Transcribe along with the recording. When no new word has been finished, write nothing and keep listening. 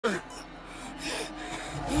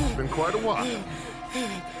It's been quite a while.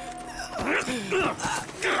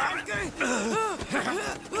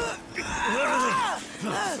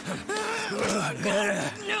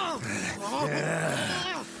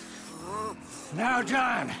 Now,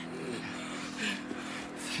 John.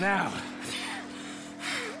 Now.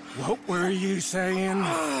 What were you saying?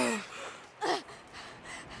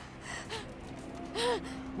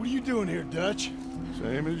 What are you doing here, Dutch?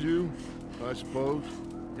 Same as you, I suppose.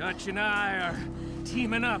 Dutch and I are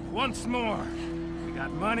teaming up once more. We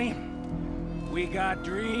got money. We got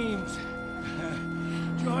dreams.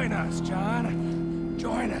 Join us, John.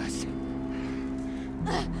 Join us.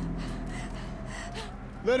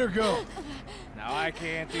 Let her go. Now, I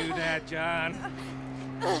can't do that, John.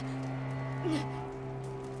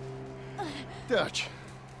 Dutch.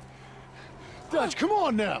 Dutch, come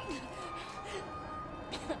on now.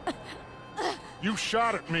 You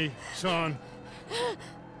shot at me, son.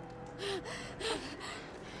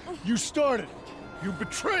 You started it. You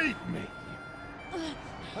betrayed me.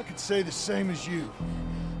 I could say the same as you.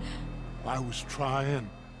 I was trying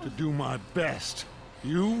to do my best.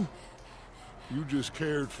 You just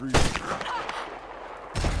cared for you.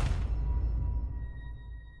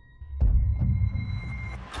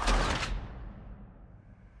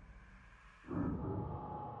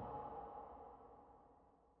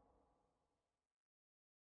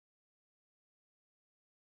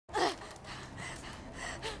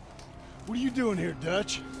 What are you doing here,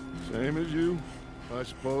 Dutch? Same as you, I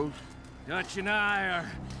suppose. Dutch and I are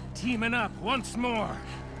teaming up once more.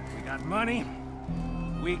 We got money.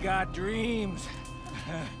 We got dreams.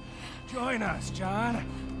 Join us, John.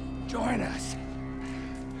 Join us.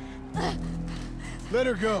 Let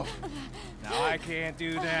her go. Now, I can't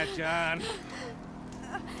do that, John.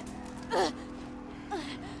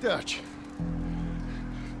 Dutch.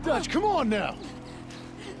 Dutch, come on now.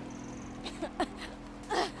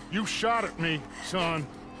 You shot at me, son.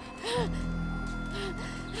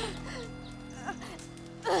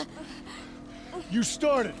 You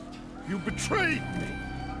started it. You betrayed me.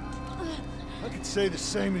 I could say the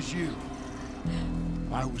same as you.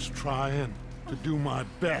 I was trying to do my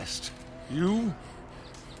best. You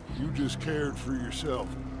just cared for yourself.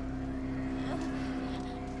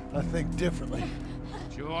 I think differently.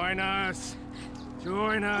 Join us.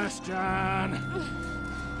 Join us, John.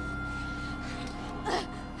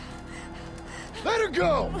 Let her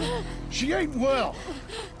go! She ain't well.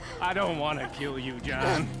 I don't want to kill you,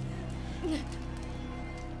 John.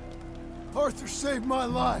 Arthur saved my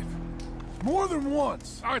life. More than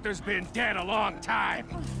once. Arthur's been dead a long time.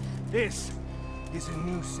 This is a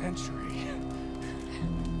new century.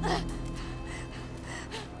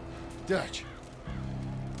 Dutch.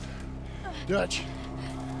 Dutch.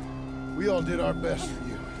 We all did our best for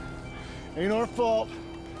you. Ain't our fault.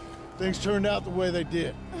 Things turned out the way they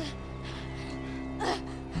did.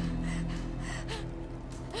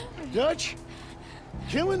 Dutch,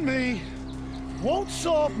 killing me won't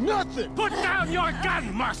solve nothing! Put down your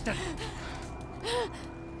gun, Marston!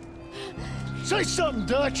 Say something,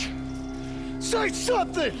 Dutch! Say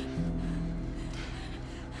something!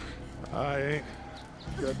 I ain't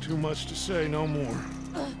got too much to say no more.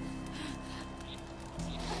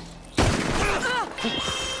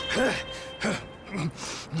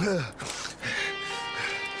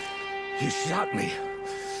 You shot me.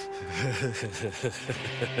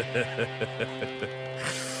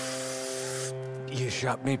 You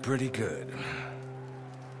shot me pretty good.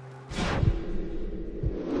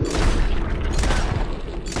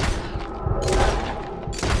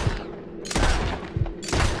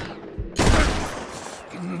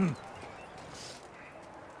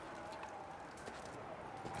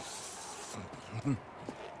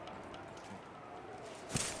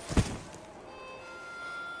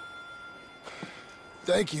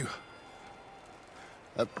 Thank you.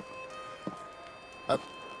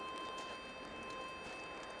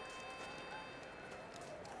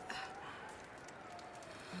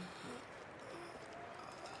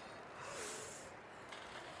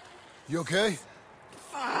 You okay?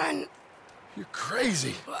 Fine. You're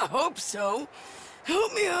crazy. I hope so.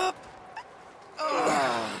 Help me up.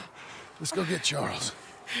 Let's go get Charles.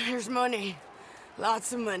 There's money.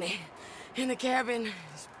 Lots of money. In the cabin,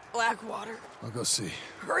 it's Blackwater. I'll go see.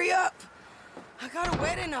 Hurry up. I got a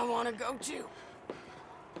wedding I want to go to.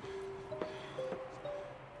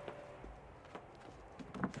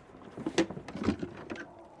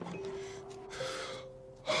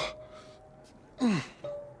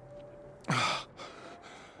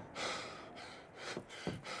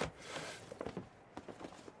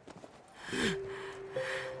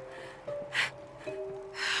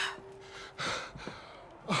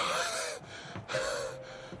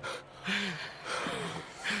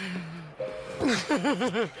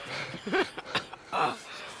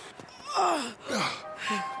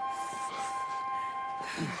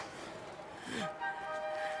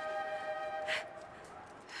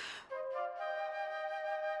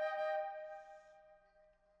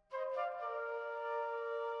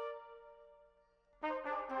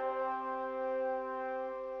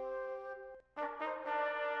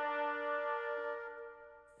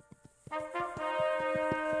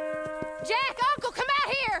 Jack, Uncle, come out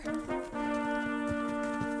here!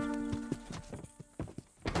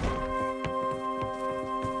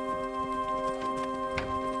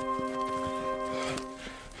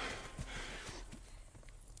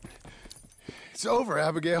 It's over,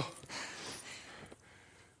 Abigail.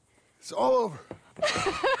 It's all over.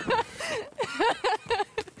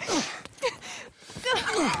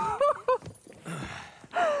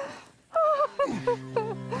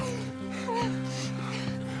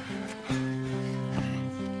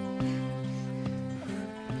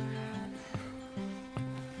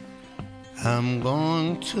 I'm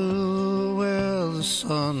going to where the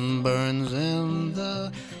sun burns and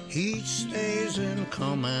the heat stays and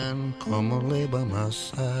come and lay by my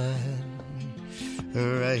side.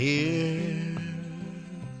 Right here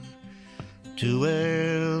to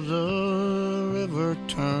where the river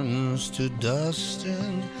turns to dust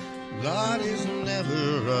and God is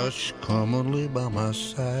never rushed. Come and lay by my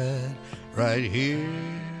side. Right here,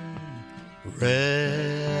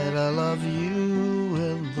 Red, I love you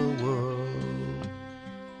and the world.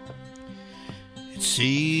 It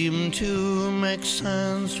seemed to make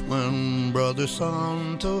sense when Brother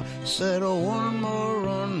Santo said, oh, one more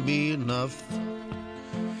run be enough.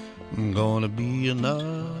 Gonna be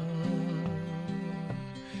enough.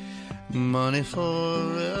 Money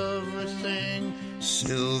for everything,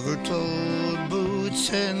 silver-toed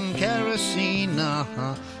boots and kerosene.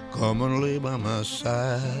 Come and lay by my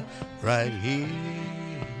side right here.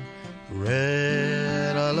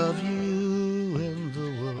 Red, I love you and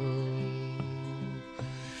the world.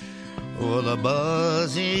 Oh, the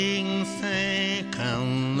buzzing think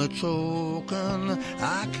and the choking,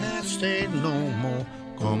 I can't stay no more.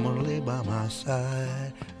 Come and lay by my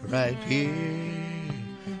side right here.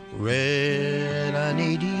 Red, I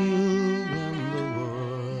need you in the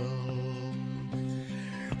world.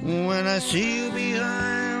 When I see you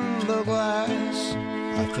behind the glass,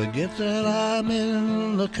 I forget that I'm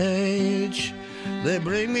in the cage. They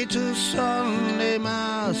bring me to Sunday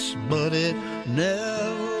Mass, but it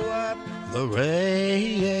never wiped the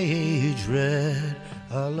rage. Red,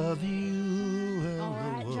 I love you and All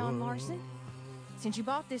right, the world. John Marston. Since you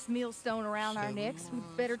bought this millstone around our necks, we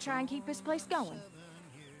better try and keep this place going.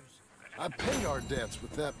 I paid our debts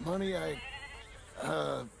with that money. I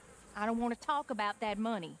don't want to talk about that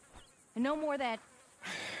money. And no more that...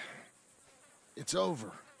 It's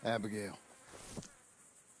over, Abigail.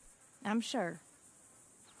 I'm sure.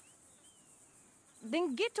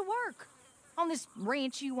 Then get to work on this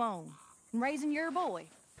ranch you own and raising your boy.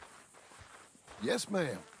 Yes,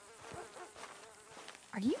 ma'am.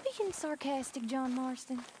 Are you being sarcastic, John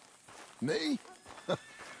Marston? Me?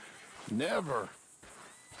 Never.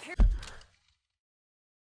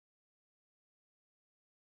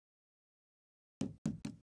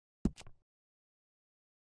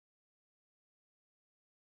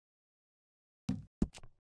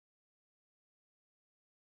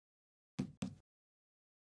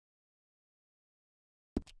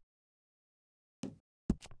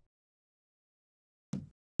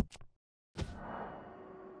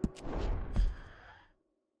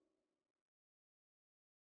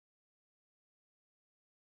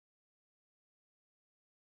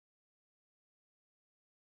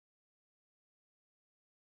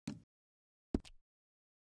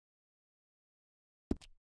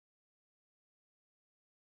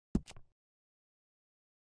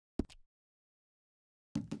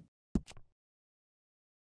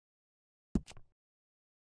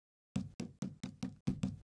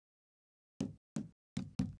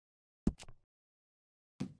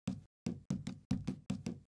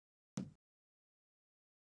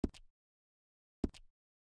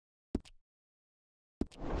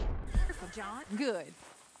 Careful, John. Good.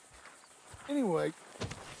 Anyway,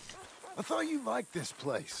 I thought you liked this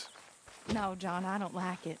place. No, John, I don't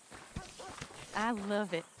like it. I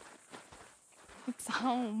love it. It's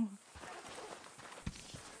home.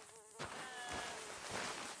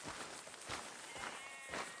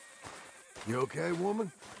 You okay,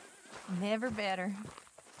 woman? Never better.